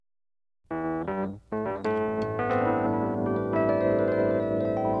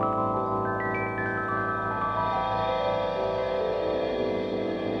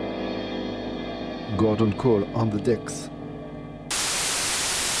Gordon Cole on the decks.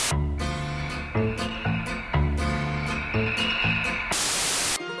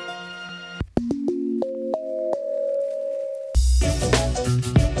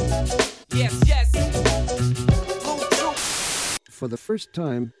 For the first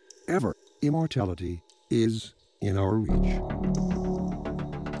time ever, immortality is in our reach.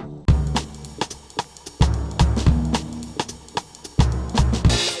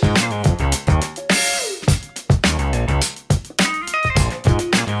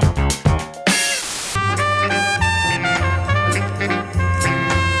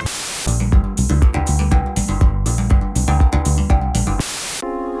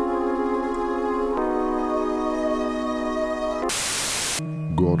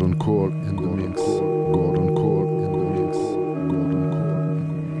 Gordon Cole in the mix. Gordon Cole in the mix. Gordon Cole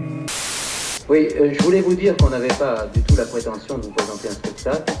in the mix. Oui, je voulais vous dire qu'on n'avait pas du tout la prétention de vous présenter un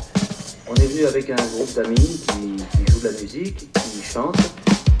spectacle. On est venu avec un groupe d'amis qui joue de la musique, qui chante.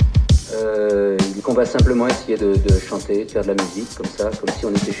 Qu'on va simplement essayer de chanter, de faire de la musique comme ça, comme si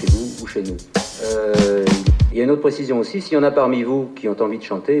on était chez vous ou chez nous. Il y a une autre précision aussi, s'il y en a parmi vous qui ont envie de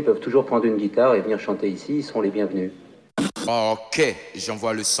chanter, ils peuvent toujours prendre une guitare et venir chanter ici, ils seront les bienvenus. Ok,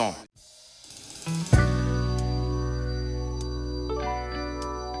 j'envoie le son.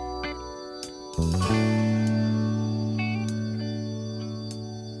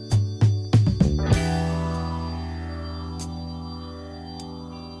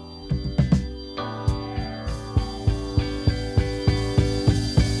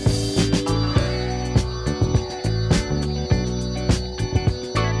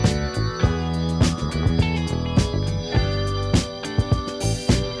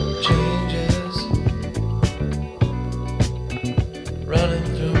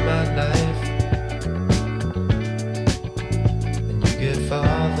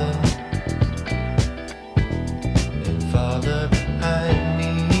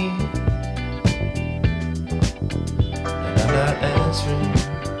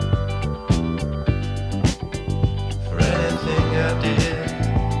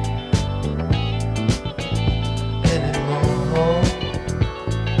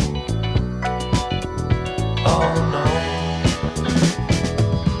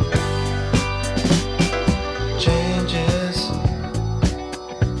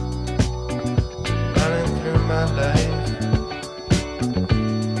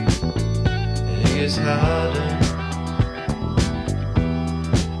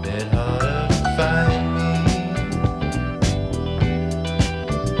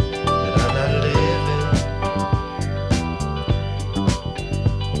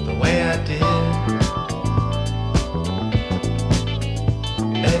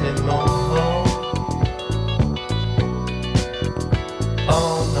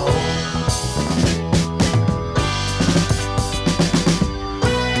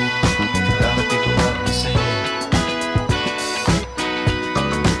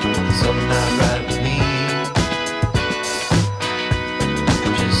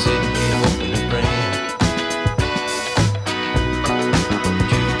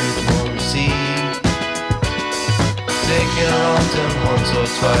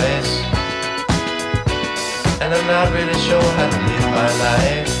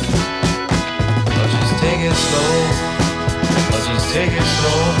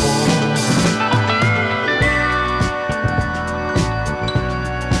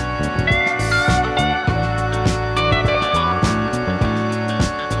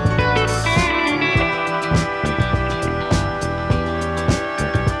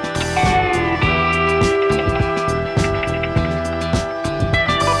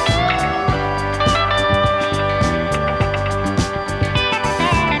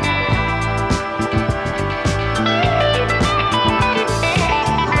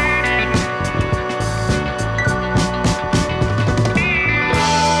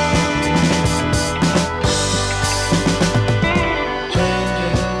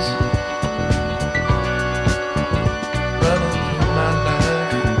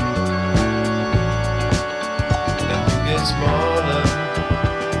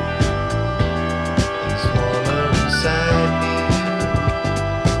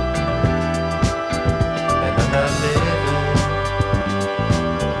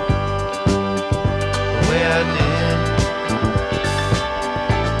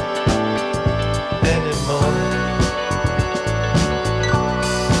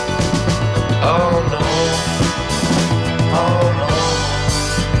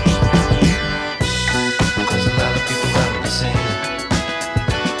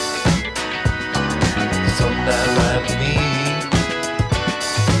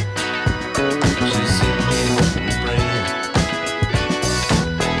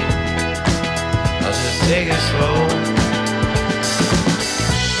 take it slow.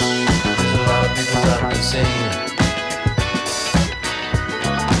 There's a lot of people out there singing.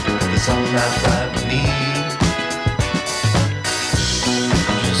 There's something not right with me.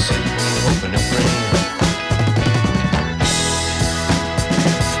 I'm just sitting here hoping and praying.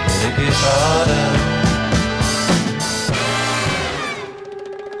 And it gets harder.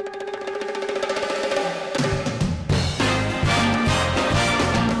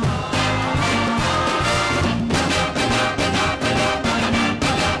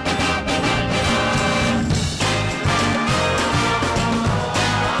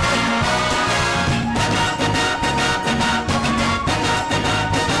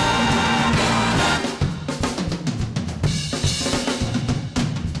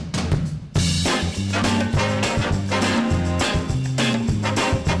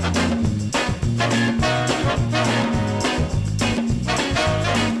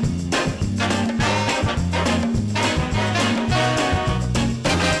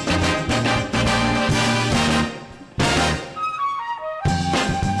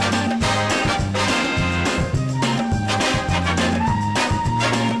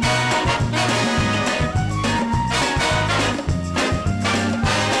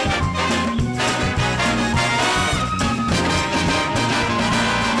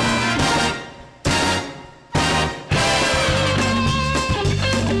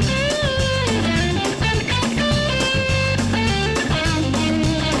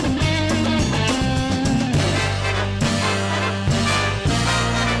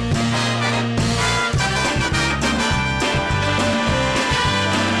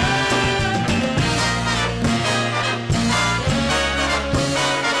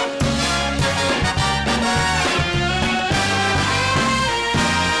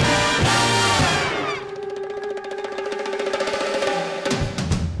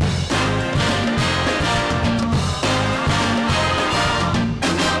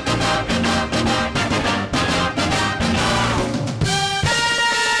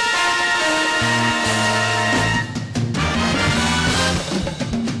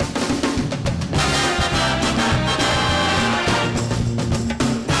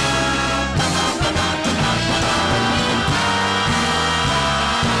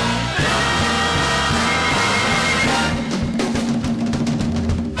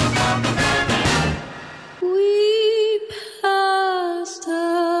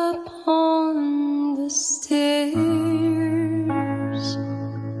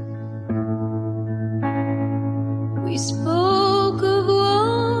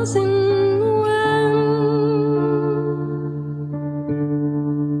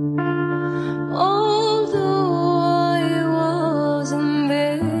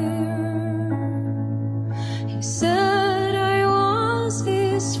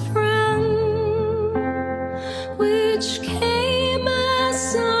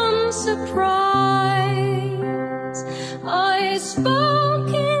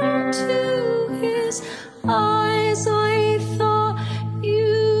 Eyes, I thought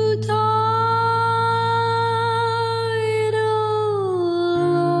you'd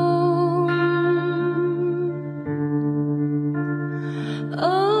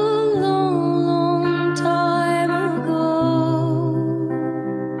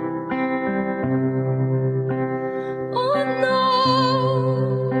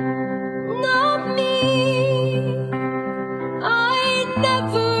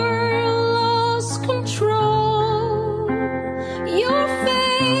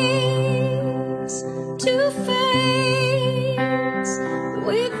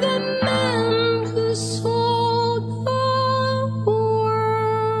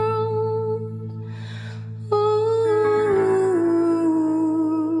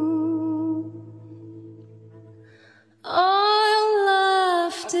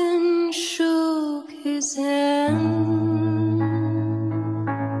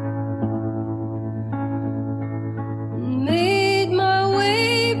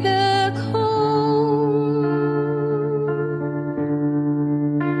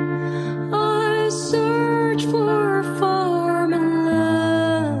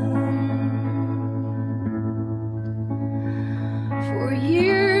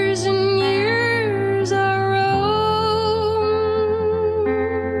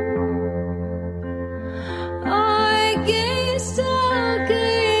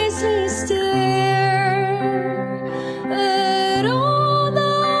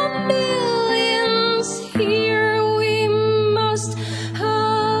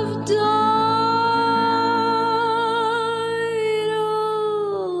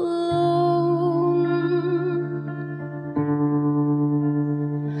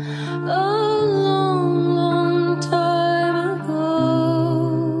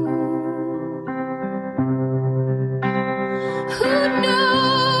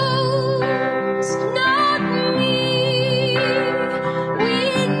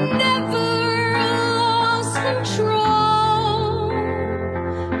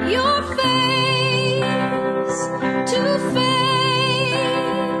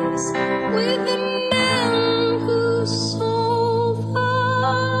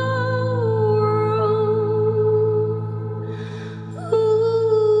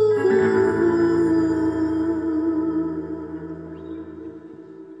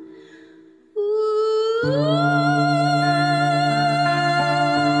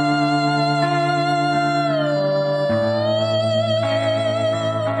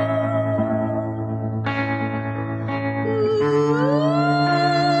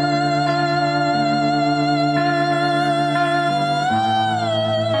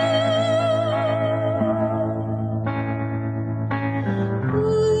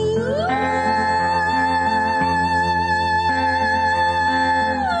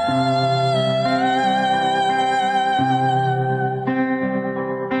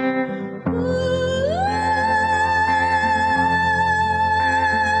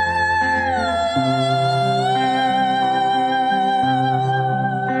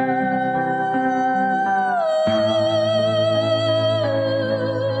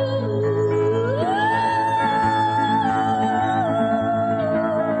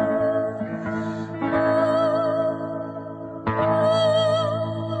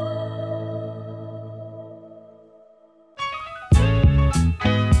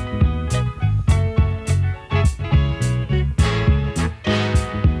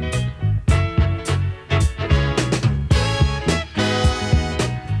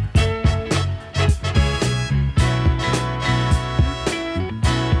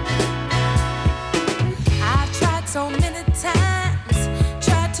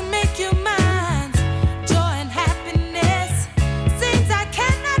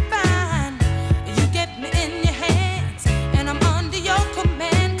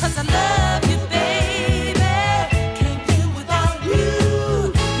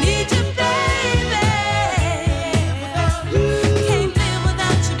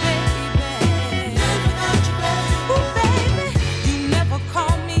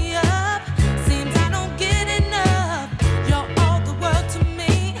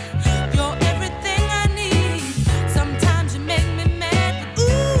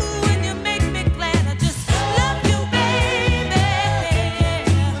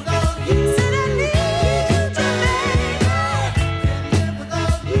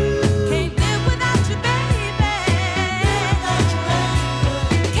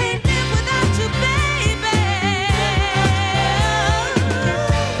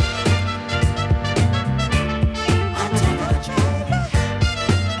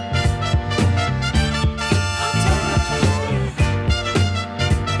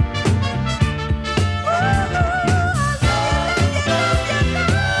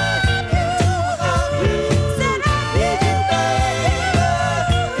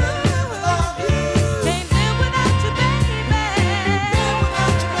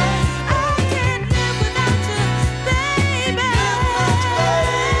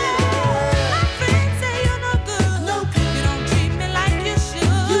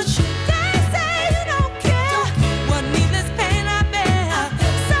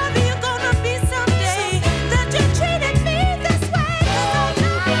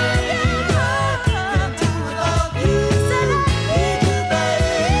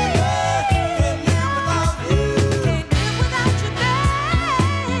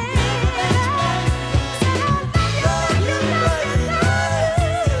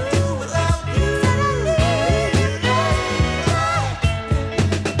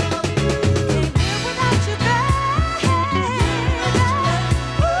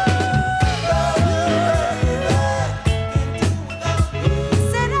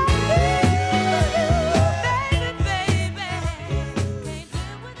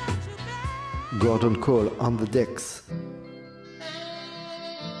Gordon Cole on the decks.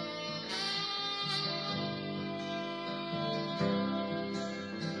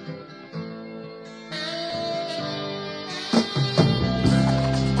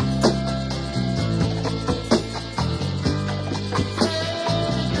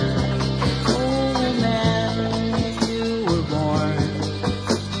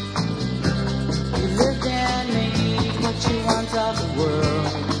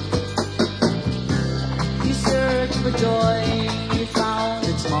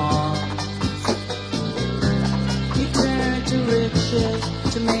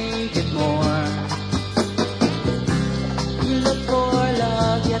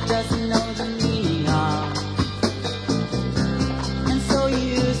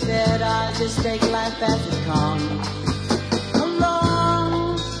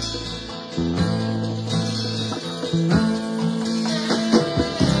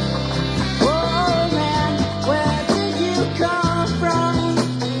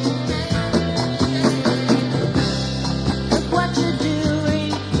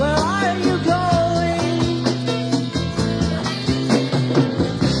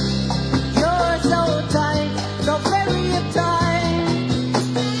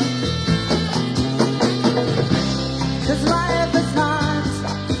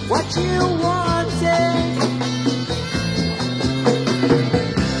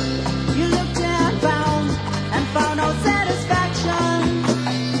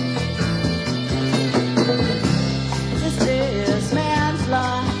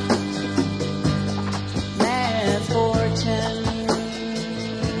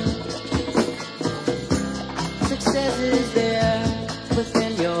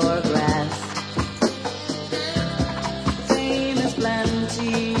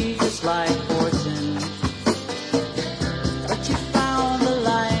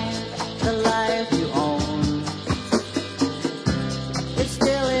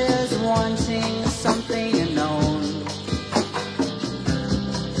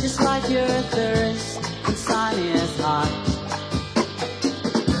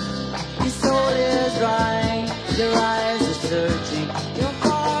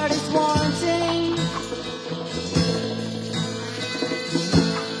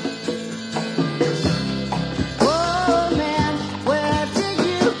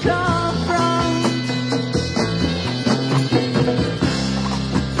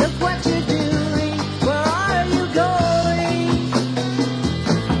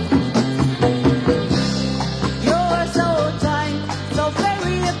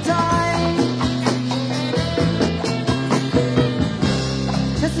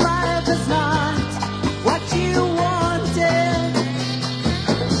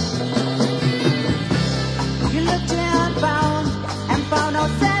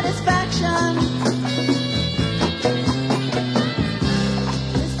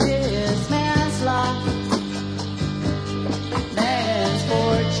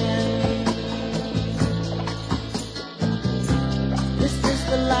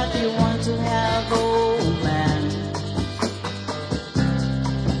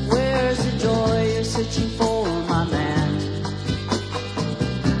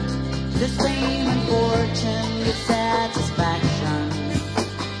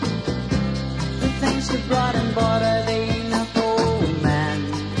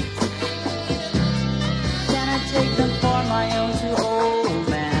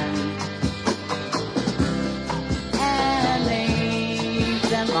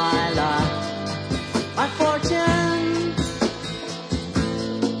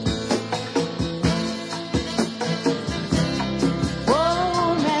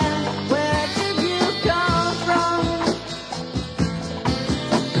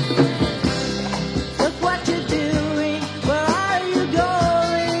 Look what you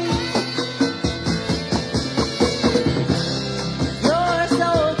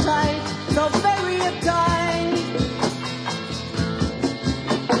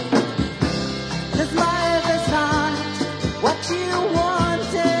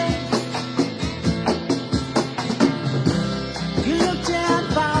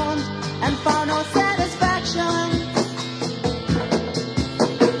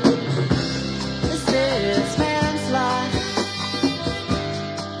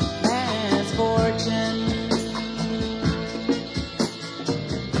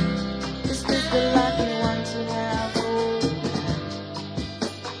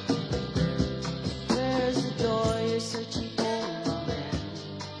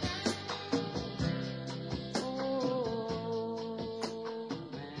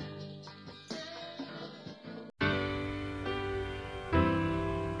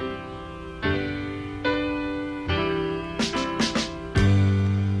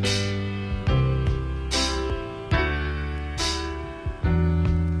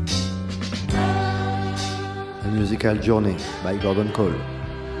Musical Journey by Gordon Cole.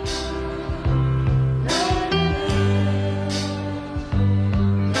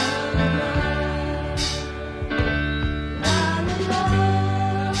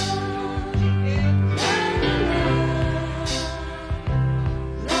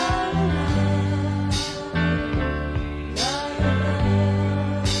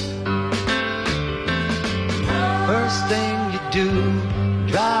 First thing you do,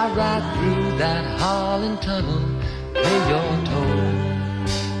 drive right through that Holland Tunnel, pay your toll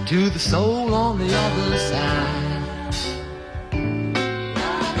to the soul on the other side.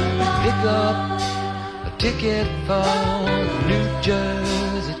 Pick up a ticket for the New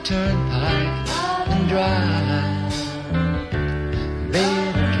Jersey Turnpike and drive,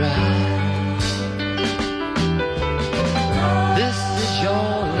 baby, drive. This is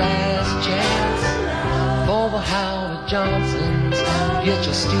your last chance for the Howard Johnsons. Get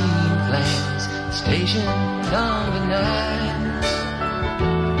your steam flames, station number 9.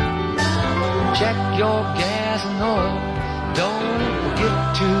 Check your gas and oil, don't forget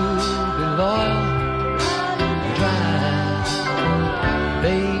to be loyal. Drive,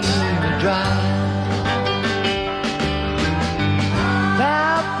 baby, drive.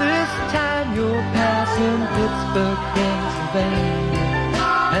 About this time you're passing Pittsburgh, Pennsylvania,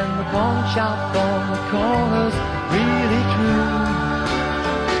 and the pawn shop on the corner's really true.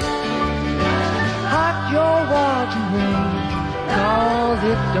 Hot your watching ring, 'cause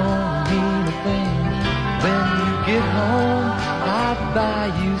it don't mean a thing. When you get home, I'll buy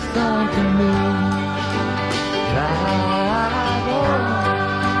you something new. Drive on.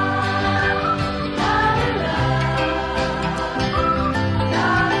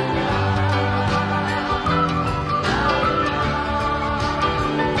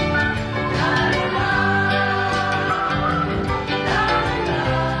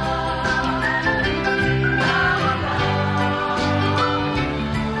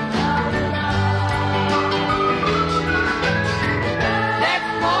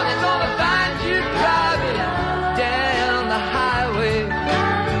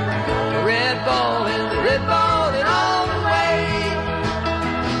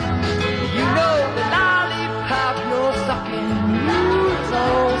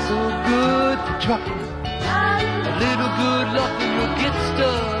 Trucking. A little good luck and you'll get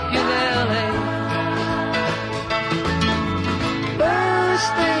stuck in LA. First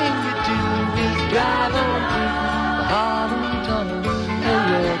thing you do is drive on through the Harlem Tunnel, pay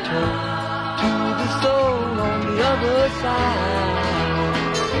your toll to the soul on the other side.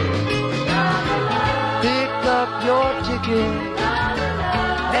 Pick up your ticket,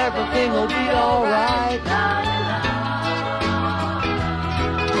 everything will be alright.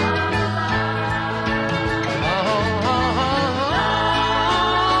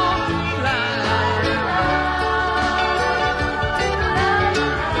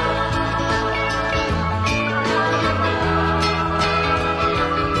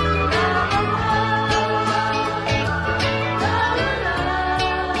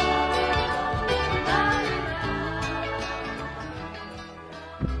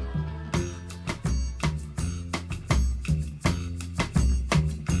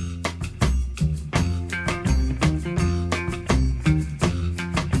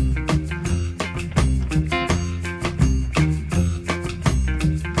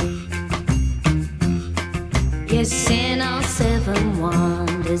 You're seeing all 7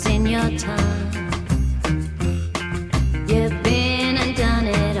 wonders in your time. You've been and done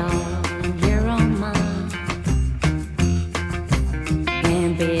it all in your own mind.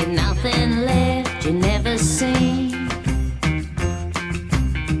 Can't be nothing left you never seen.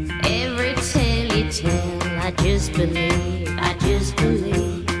 Every tale you tell, I just believe, I just believe.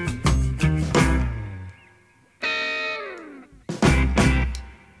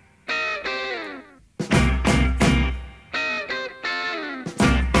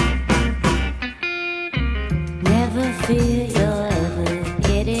 Fear you'll ever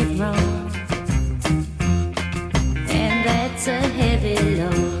get it wrong, and that's a heavy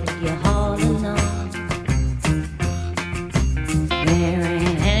load you're hauling on. There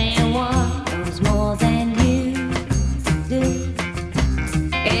ain't anyone knows more than you do.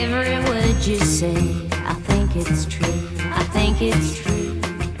 Every word you say, I think it's true, I think it's true.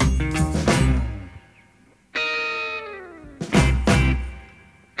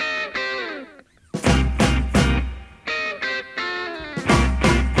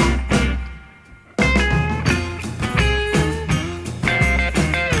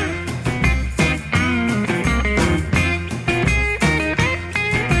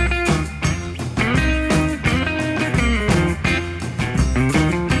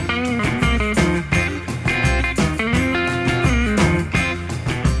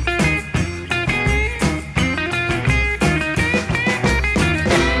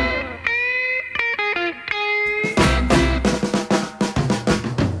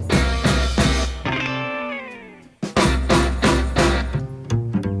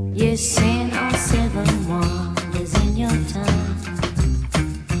 sin all 7 wonders in your time.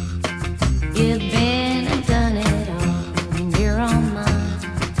 You've been and done it all, and you're on mine.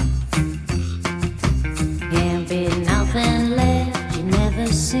 Can't be nothing left you never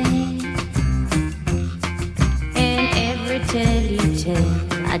seen. And every tale you tell,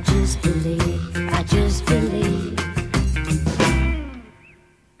 I just believe, I just believe.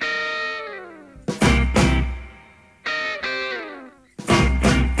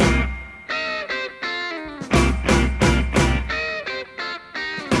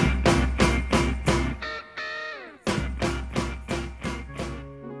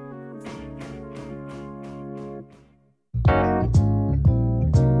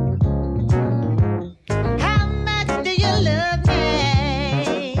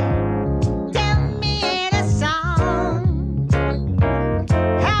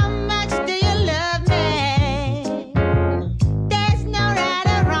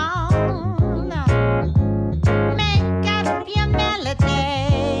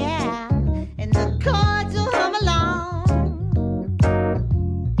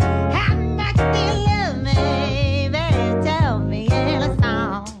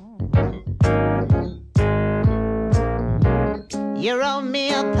 You wrote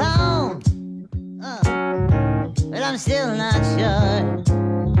me a poem, but I'm still not sure.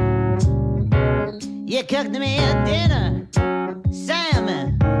 You cooked me a dinner,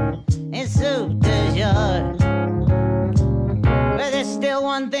 salmon and soup du jour. But there's still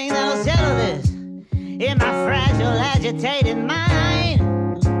one thing that'll settle this in my fragile, agitated mind.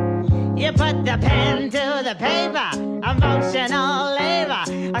 You put the pen to the paper, emotional labor,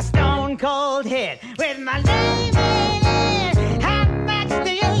 a stone cold hit with my name in it. How much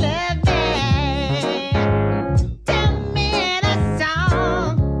do you love me? Tell me in a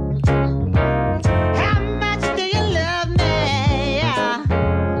song. How much do you love me? Yeah.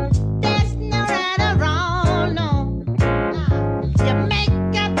 There's no right or wrong, no. You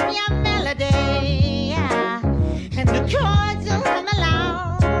make up your melody, yeah, and the chords will come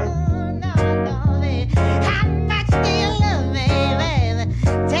along. How much do you love me, baby?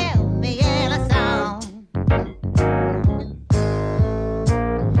 Tell me in a song.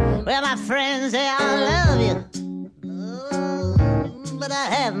 Well, my friends, they all love you, but I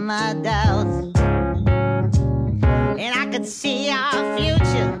have my doubts. And I could see our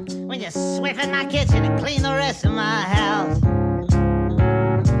future when you sweep in my kitchen and clean the rest of my house.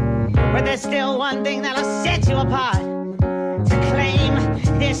 But there's still one thing that'll set you apart, to claim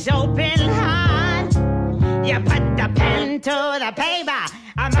this open heart. You put the pen to the paper,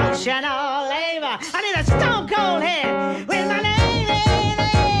 emotional labor. I need a stone cold hit with my name in it.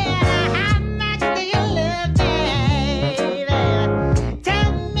 How much do you love me, baby?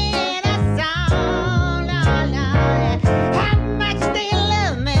 Tell me in a song, no, no. How much do you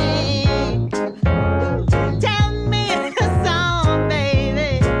love me? Tell me in a song,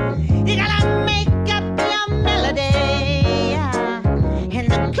 baby. You gotta make up your melody, and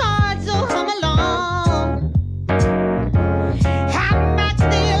the chords will hum along. How much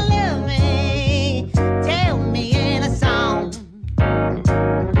do you love me? Tell me in a song.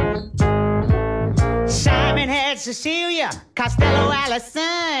 Simon had Cecilia, Costello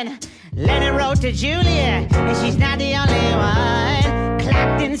Allison, Lennon wrote to Julia, and she's not the only one.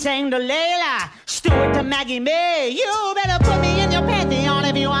 Clapton sang to Layla, Stewart to Maggie May. You better put me in your pantheon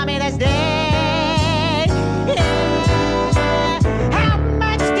if you want me to stay. Yeah. How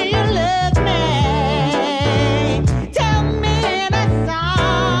much do you love me? Tell me in a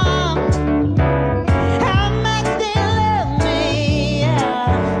song. How much do you love me?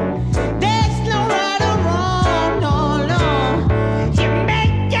 Yeah. There's no right or wrong, no, no. You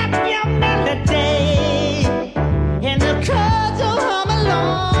make up your melody, and the chords will hum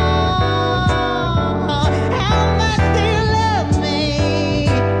along. How much do you love me?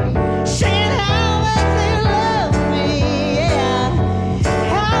 Saying how much do you love me? Yeah.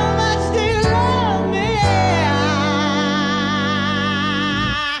 How much do you love me?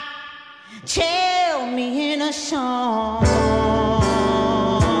 Yeah. Tell me in a song.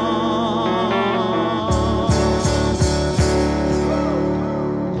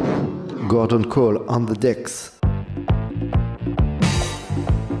 Gordon Cole on the decks.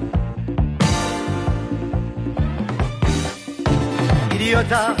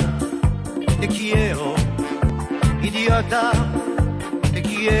 Idiota, te quiero. Idiota, te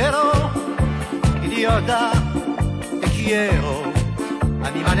quiero. Idiota, te quiero.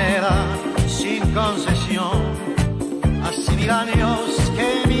 A mi manera, sin concesión. Hace 1000 años que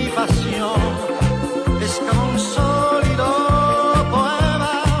mi pasión es como un sólido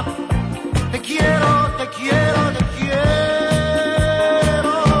poema. Te quiero, te quiero, te quiero.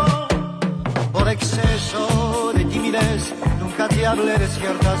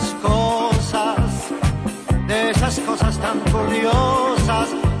 tan curiosas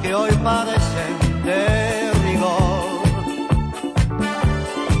que hoy padecen de rigor.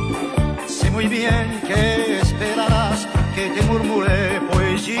 Sé muy bien que esperarás que te murmure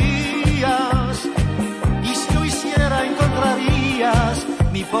poesías, y si lo hiciera encontrarías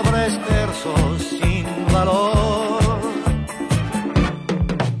mis pobres versos sin valor.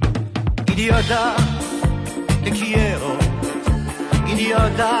 Idiota, te quiero,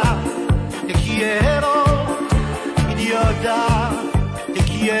 idiota, te quiero, idiota, te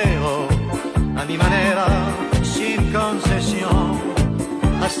quiero, a mi manera, sin concesión.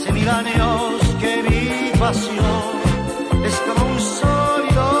 Hace 1000 años que mi pasión es como un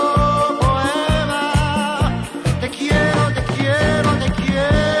sólido poema. Te quiero, te quiero, te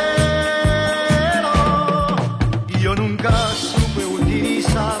quiero. Y yo nunca supe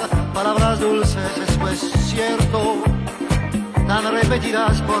utilizar palabras dulces, eso es cierto, tan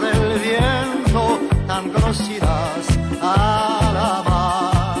repetidas por el viento, tan conocidas al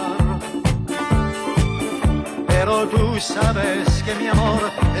amar. Pero tú sabes que mi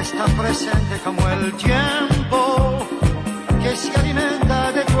amor es tan presente como el tiempo, que se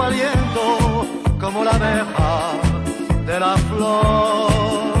alimenta de tu aliento como la abeja de la flor.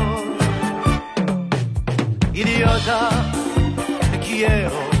 Idiota, te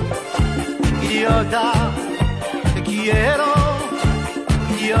quiero, idiota, te quiero,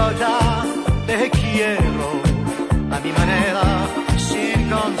 idiota, te quiero, a mi manera, sin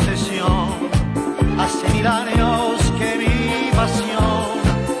concesión. Hace 1000 años que mi pasión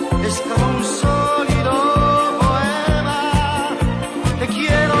es como un sólido poema. Te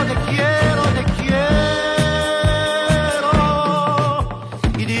quiero, te quiero, te quiero.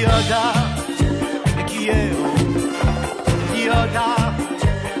 Idiota, te quiero. Idiota,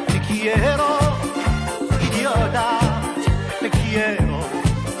 te quiero. Idiota, te quiero.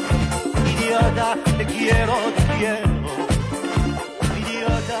 Idiota, te quiero, te quiero.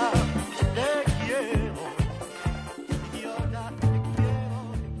 Idiota.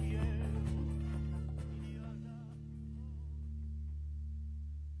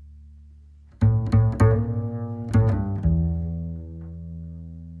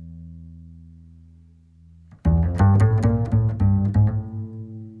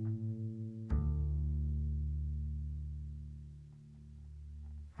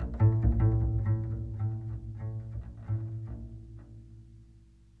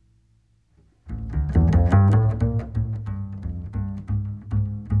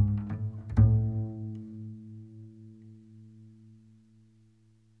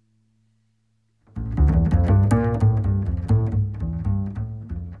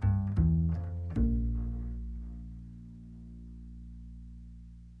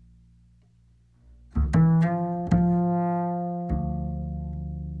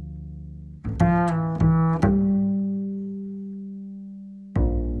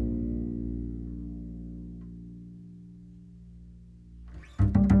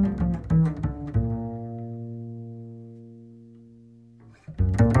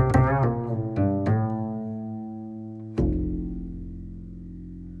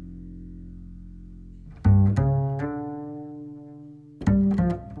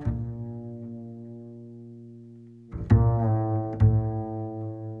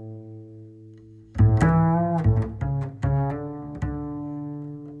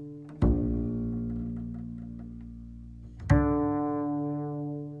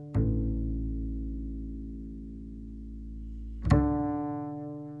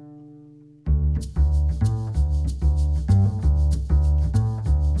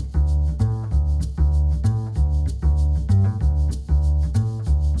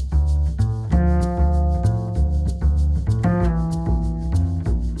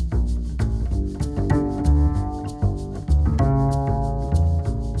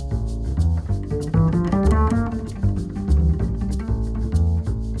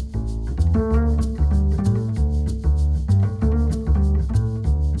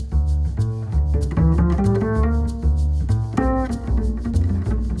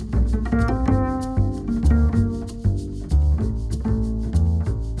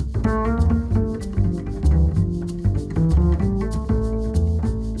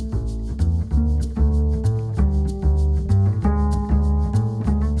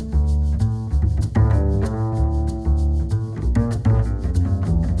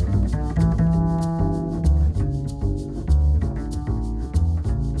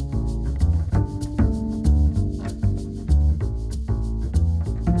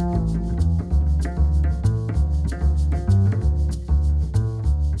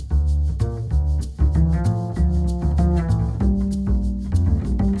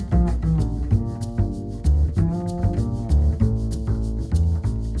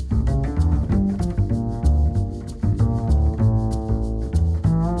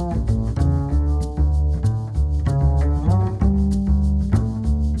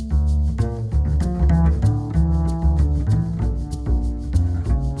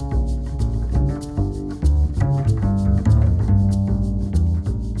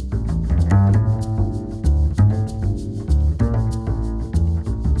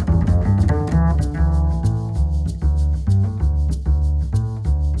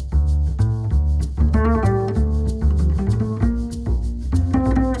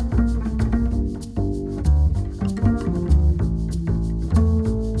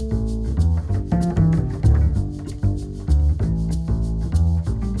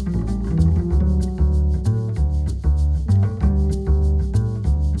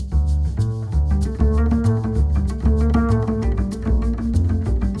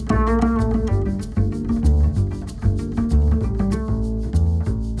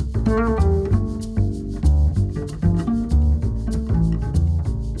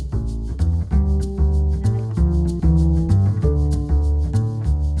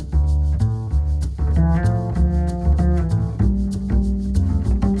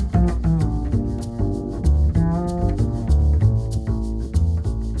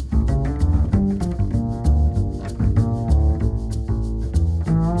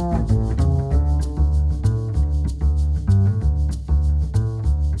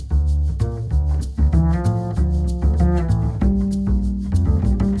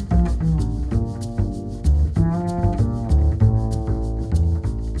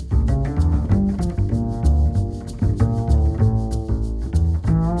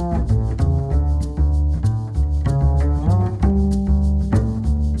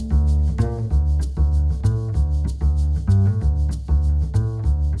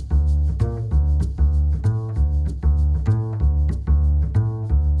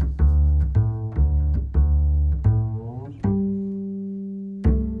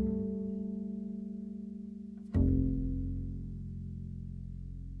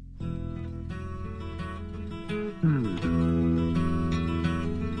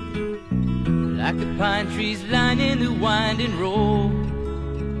 like the pine trees lining the winding road.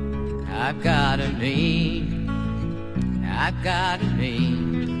 I've got a name, I've got a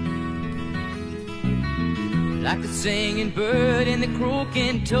name, like the singing bird and the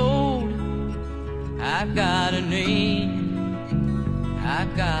croaking toad. I've got a name,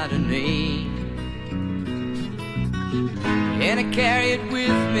 I've got a name, and I carry it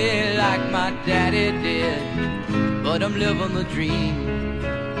with me like my daddy did. But I'm living the dream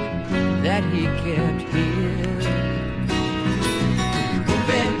that he kept here.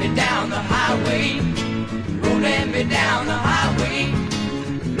 Moving me down the highway, rolling me down the highway,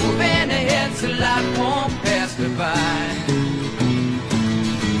 moving ahead so life won't pass me by.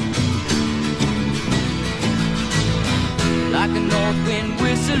 Like a north wind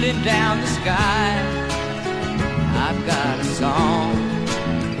whistling down the sky, I've got a song,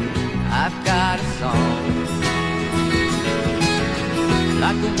 I've got a song,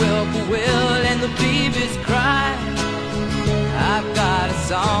 like the whippoorwill and the babies cry. I've got a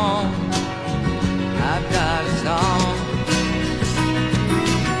song, I've got a song,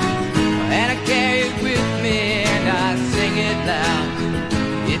 and I carry it with me and I sing it loud.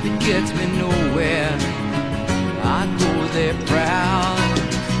 If it gets me nowhere, I go there proud.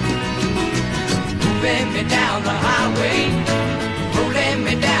 Moving me down the highway, rolling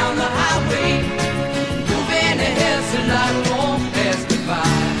me down the highway, moving ahead so life won't pass me by.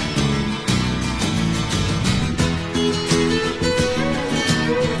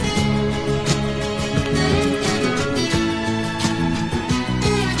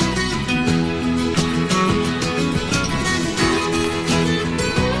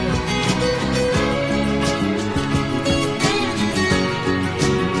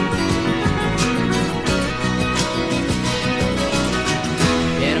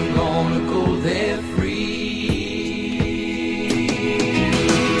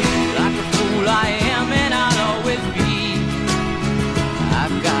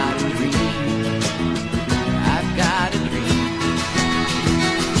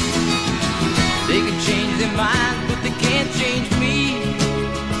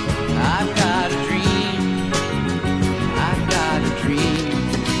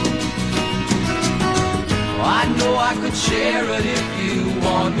 Share it if you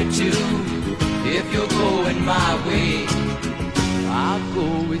want me to. If you're going my way, I'll go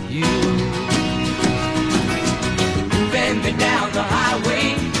with you. Moving me down the highway,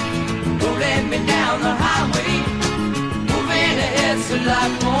 rolling me down the highway, moving ahead so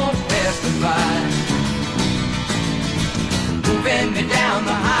life won't pass me by. Moving me down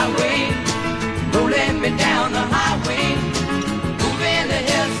the highway, rolling me down the highway, moving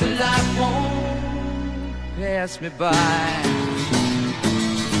ahead so life won't pass me by.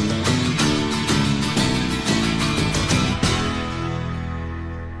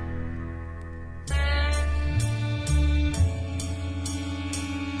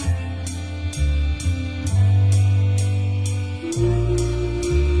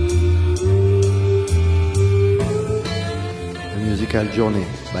 A Musical Journey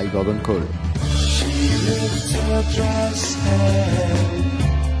by Gordon Cole. She lifts her dress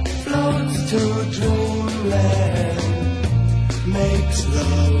and floats to dreamland, makes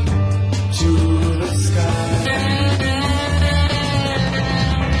love to the sky.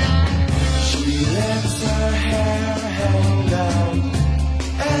 She lets her hair hang down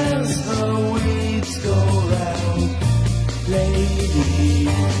as the weeds go round. Lady,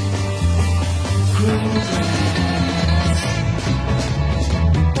 green grass,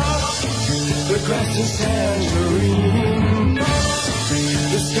 the grass is tangerine.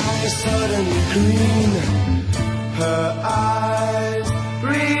 The sky is suddenly green. Her eyes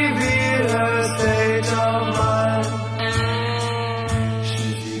reveal her state of mind.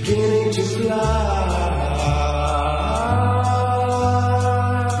 She's beginning to fly.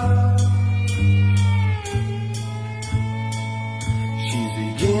 She's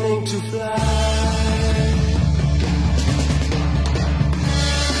beginning to fly.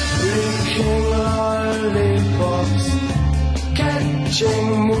 Licking lollipops, catching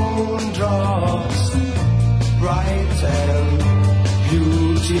moondrops, bright and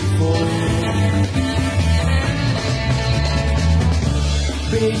beautiful.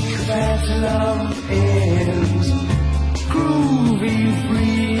 Big fat love ends, groovy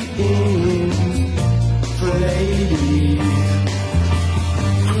free ends, for ladies.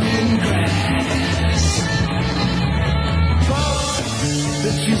 Green grass,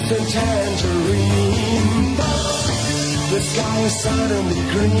 the juice and tangerine. The sky is suddenly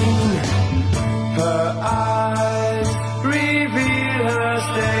green. Her eyes reveal her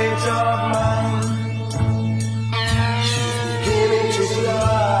state of mind. She's beginning to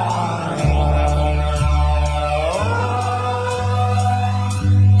fly.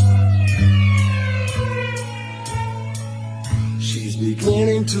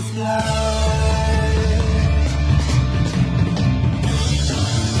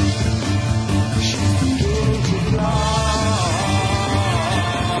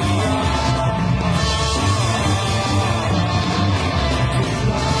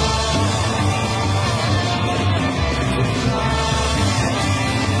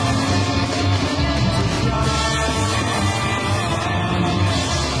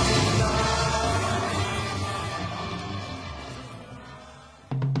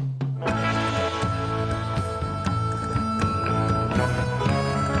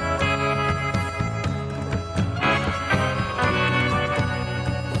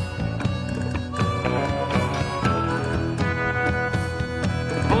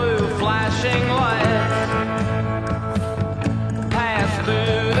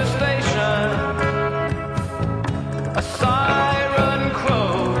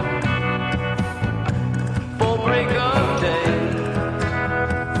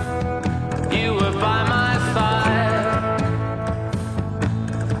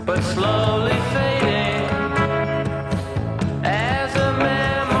 but slowly fading as a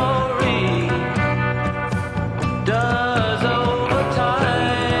memory does over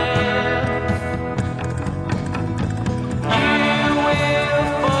time. You will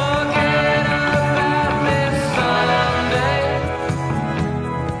forget about this someday.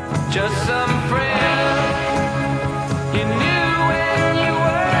 Just some friend you knew when you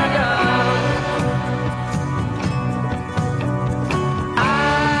were young. I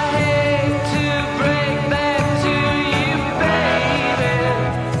hate to break that to you, baby.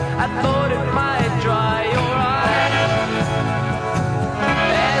 I thought it might dry your eyes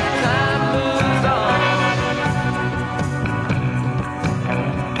as time moves on.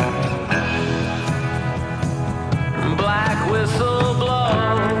 Black whistle blow.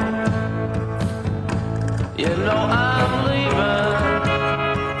 You know I'm leaving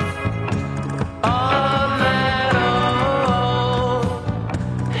on that old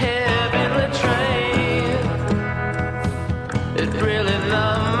heavenly train. It really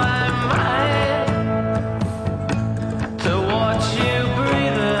numbed my mind to watch you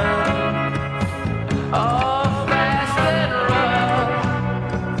breathing all fast and rough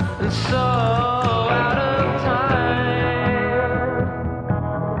and so out of time.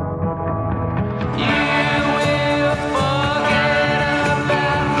 You will forget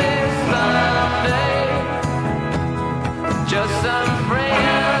about this someday. Just some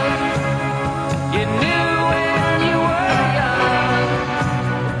friend you knew when you were young.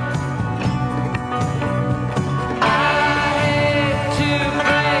 I hate to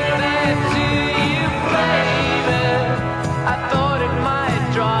break that to you, baby. I thought it might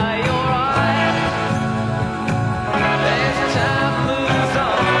dry your eyes as time moves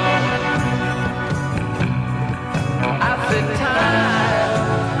on. I said time,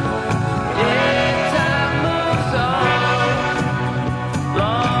 yeah, time moves on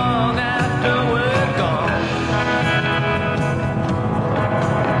long after we're gone.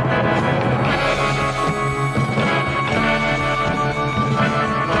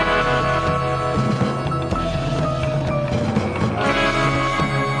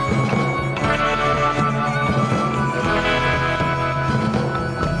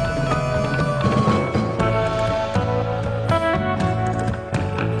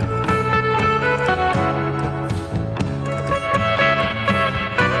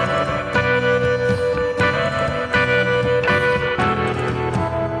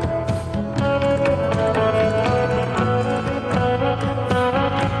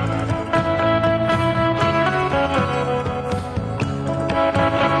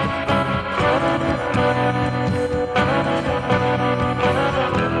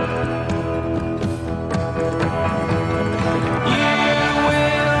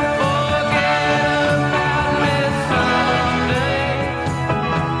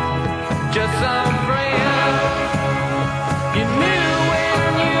 Just some friend you knew when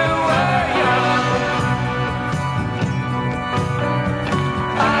you were young.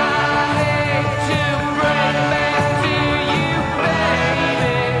 I hate to break back to you,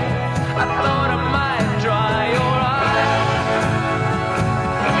 baby. I thought I might dry your eyes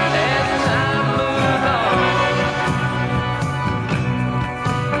as time moves on.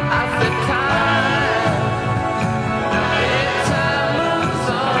 I said time, yeah, time moves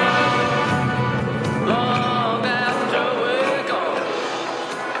on.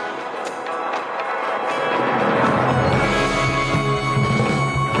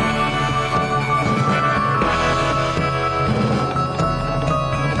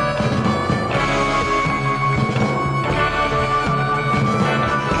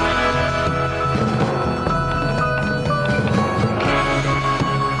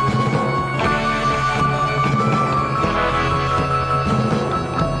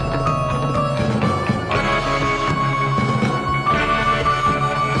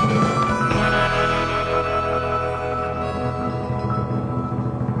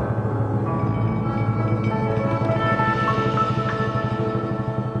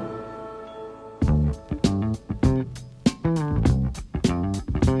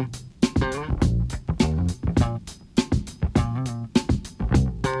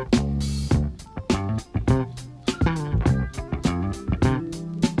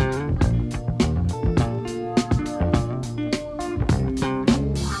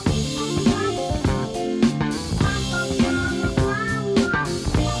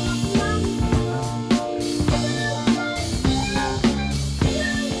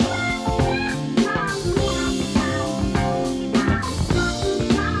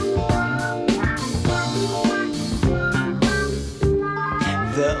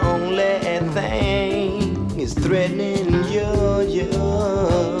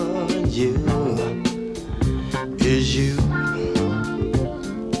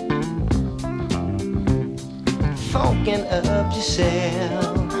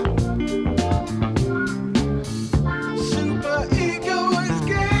 yourself. Super ego is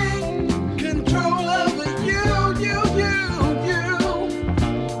gain control over you.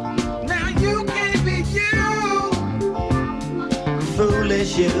 Now you can't be you.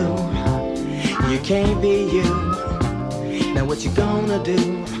 Foolish you can't be you. Now what you gonna do?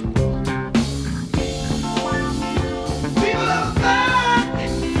 People of that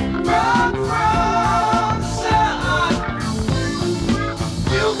run from the sun.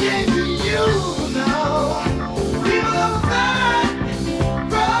 You can't be you, no. People of that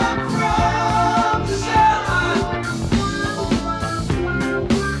run from the sun.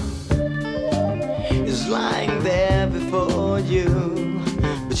 It's lying there before you,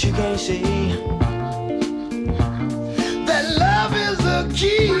 but you can't see. Love is the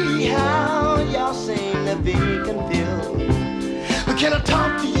key. How y'all seem to be confused. Can I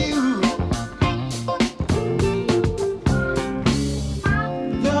talk to you?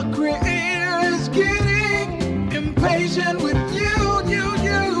 The creator is getting impatient with you.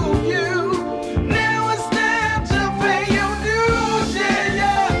 Now it's time to pay your dues,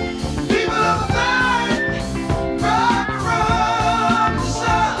 yeah. People of light, rock from the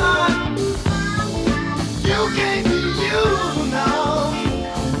sun. You can't be you.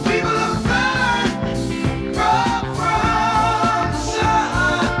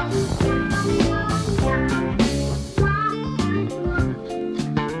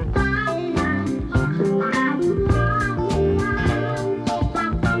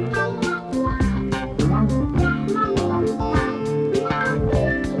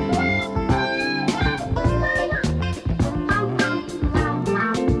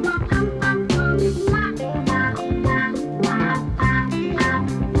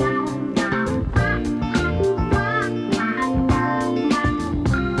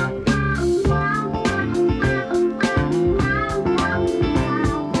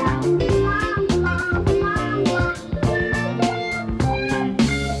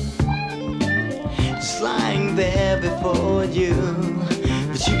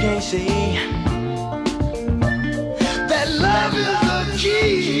 See that love is the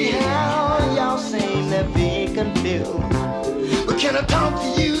key. How y'all seem to be confused. But can I talk to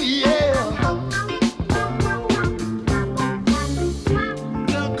you? Yeah.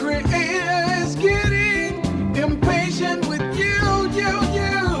 The creator is getting impatient with you.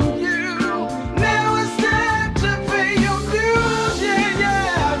 Now it's time to pay your dues. Yeah.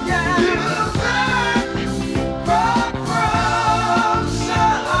 Rock from the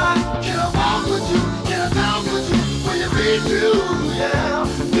sun. Can I walk with you? Can I talk with you? Will you be true? Yeah.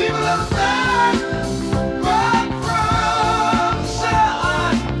 People of the night, rock from the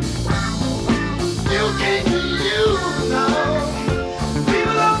sun. You can't be you, no.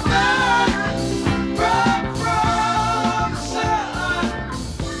 People of the night, rock from the sun.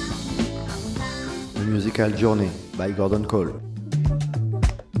 The Musical Journey by Gordon Cole.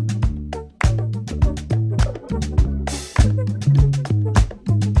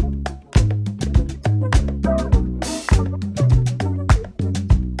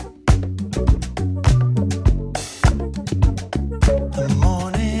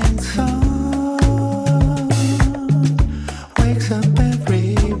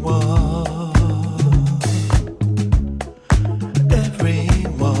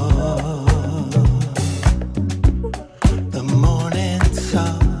 The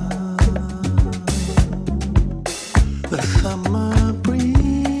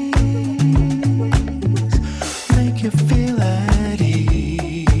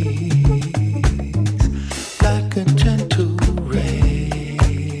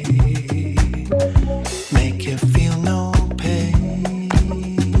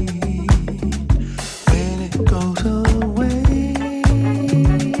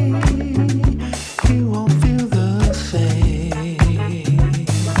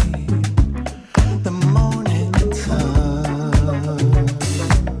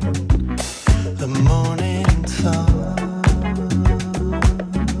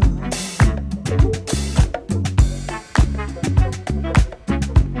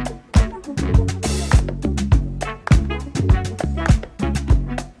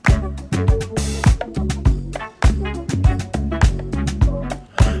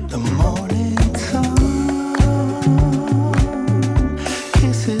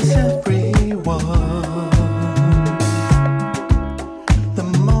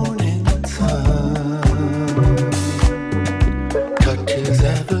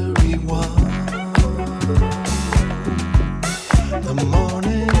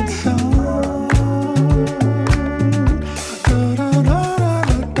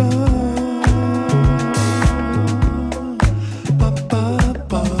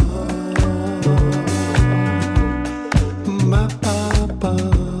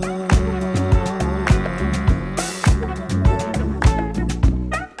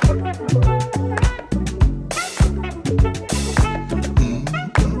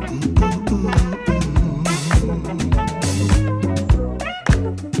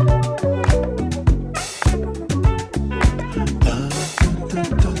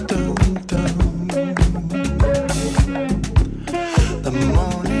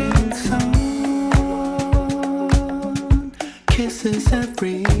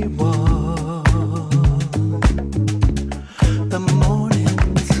everyone. The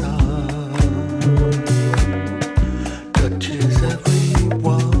morning sun touches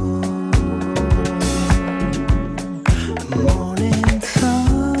everyone. The morning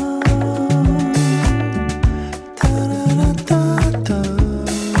sun. Da-da-da-da-da.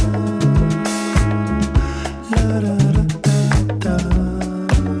 La-da-da-da-da.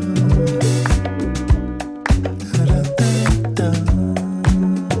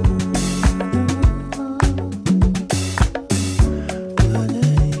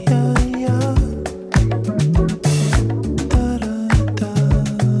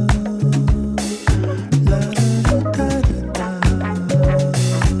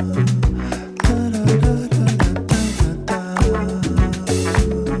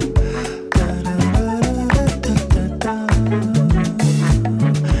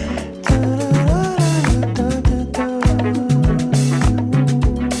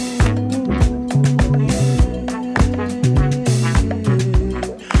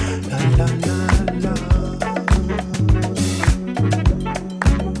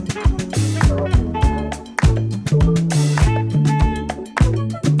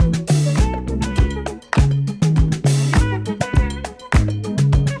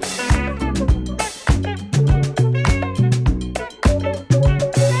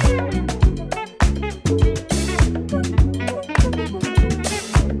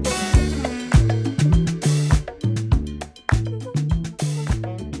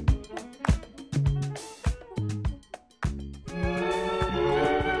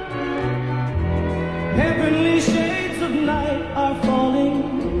 Heavenly shades of night are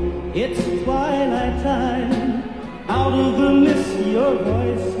falling. It's twilight time. Out of the mist your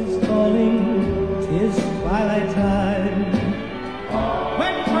voice is calling. 'Tis twilight time.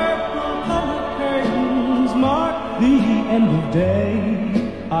 When purple colored curtains mark the end of day,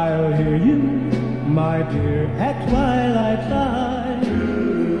 I'll hear you, my dear, at twilight time.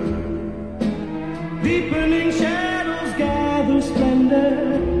 Deepening shadows gather splendor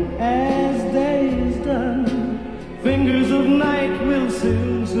as day is done. Fingers of night will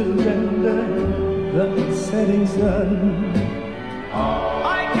soon surrender the setting sun.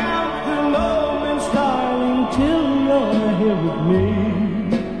 I count the moments, darling, till you're here with me.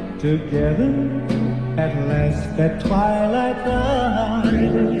 Together at last at twilight time.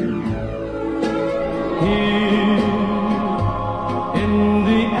 Here in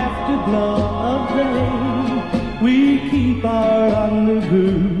the afterglow of day, we keep our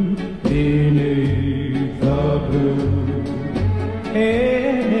rendezvous beneath the blue.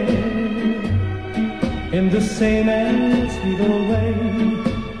 Hey, in the same and sweet old way,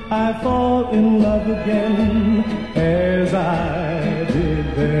 I fall in love again as I did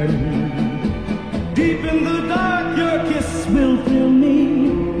then. Deep in the dark, your kiss will thrill me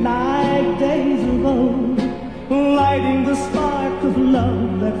like days of old, lighting the spark of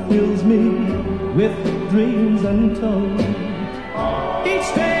love that fills me with dreams untold. Each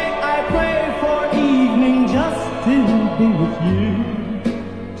day I pray for evening just to be with you.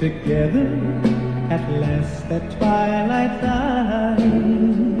 Together at last at twilight time.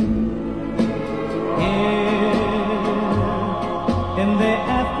 In the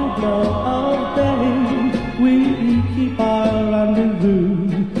afterglow of day, we keep our rendezvous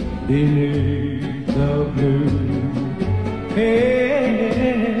beneath the blue.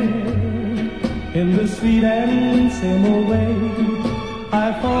 Hey, in the sweet and same old way, I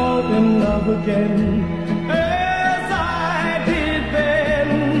fall in love again as I did then.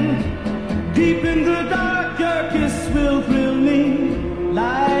 Deep in the dark, your kiss will thrill me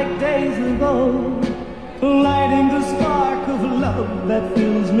like days of old, lighting the spark of love that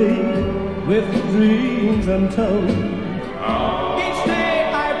fills me with dreams untold. Each day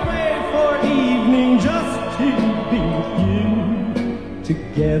I pray for evening just to be with you.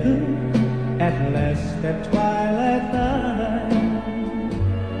 Together at last at twilight time.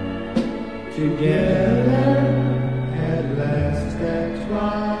 Together at last at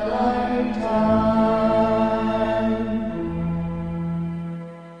twilight time.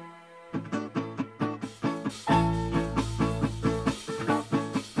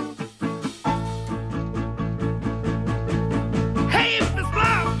 Hey, if it's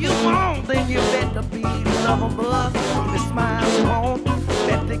love you want, then you better be lovable. If it's smile you want,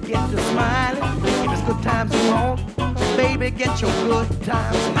 better get to smiling. If it's good times you want, baby, get your good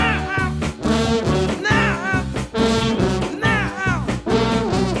times now. Now, now,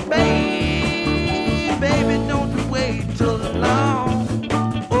 baby, don't you wait too long.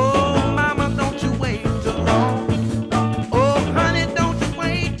 Oh, mama, don't you wait too long. Oh, honey, don't you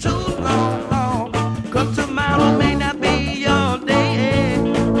wait too long. 'Cause tomorrow may not be your day.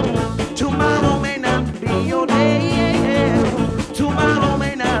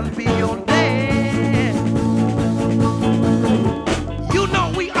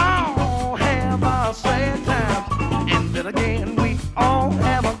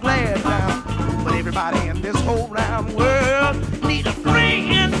 this whole round world. Need a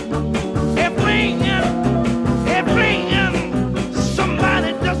friend, a friend, a friend,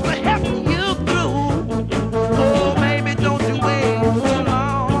 somebody just to help you through. Oh, baby, don't you wait too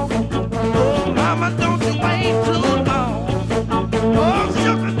long. Oh, mama, don't you wait too long. Oh,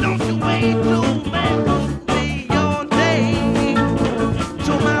 sugar, don't you wait too much. Be your day.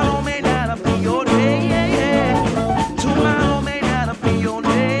 Tomorrow may not be your day. Tomorrow may not be your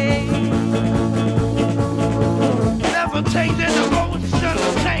day. There's a change in the ocean,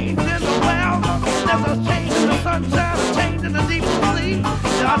 a change in the world. There's a change in the sunshine, a change in the deep sea.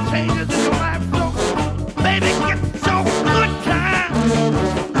 There are changes in your life, so baby, get your good time,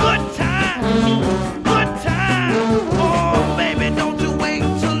 good time, good time. Oh, baby, don't you wait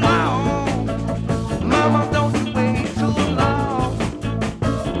too long. Mama, don't you wait too long.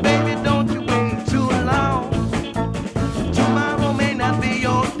 Baby, don't you wait too long. Tomorrow may not be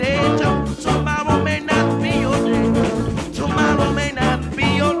your day. Tomorrow may not be your day. Tomorrow may not be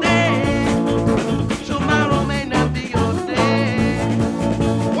your day. Tomorrow may not be your day.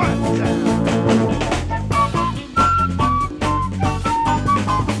 One time.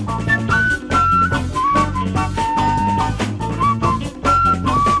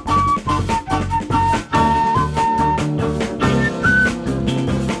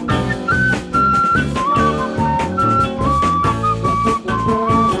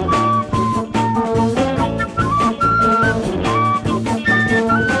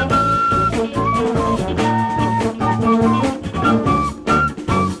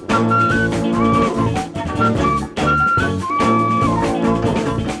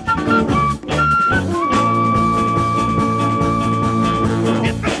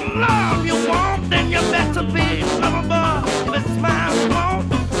 If it's love you want, then you better be lovable. If it's smile you want,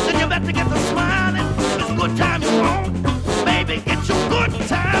 then you better get the smiling. If it's good time you want, baby, get your good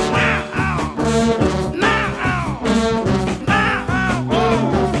time now. Now, now,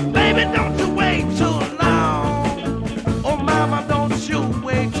 oh, baby, don't you wait too long. Oh, mama, don't you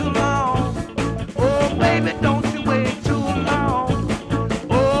wait too long. Oh, baby, don't you wait too long.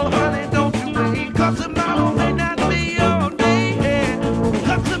 Oh, honey, don't you wait, 'cause tomorrow may not be your day.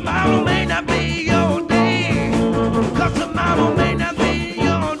 'Cause tomorrow may not be your day. 'Cause tomorrow may not be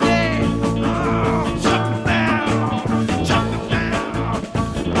your day. Oh, chuck them down, chuck them down.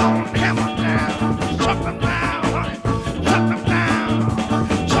 Oh, hammer down, chuck them down, honey. Chuck them down,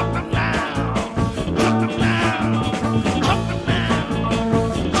 chuck them down, chuck them down, chuck them down,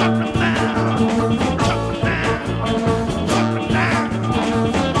 chuck them down, chuck them down, chuck them down,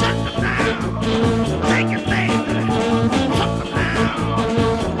 chuck them down. Take it, baby. Chuck them down.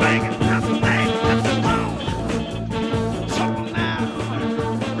 Bring it, that's the thing, that's the bone. Chuck them down,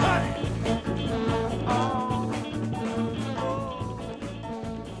 honey.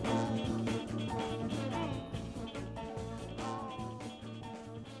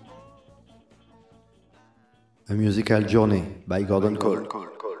 A Musical Journey by Gordon Cole.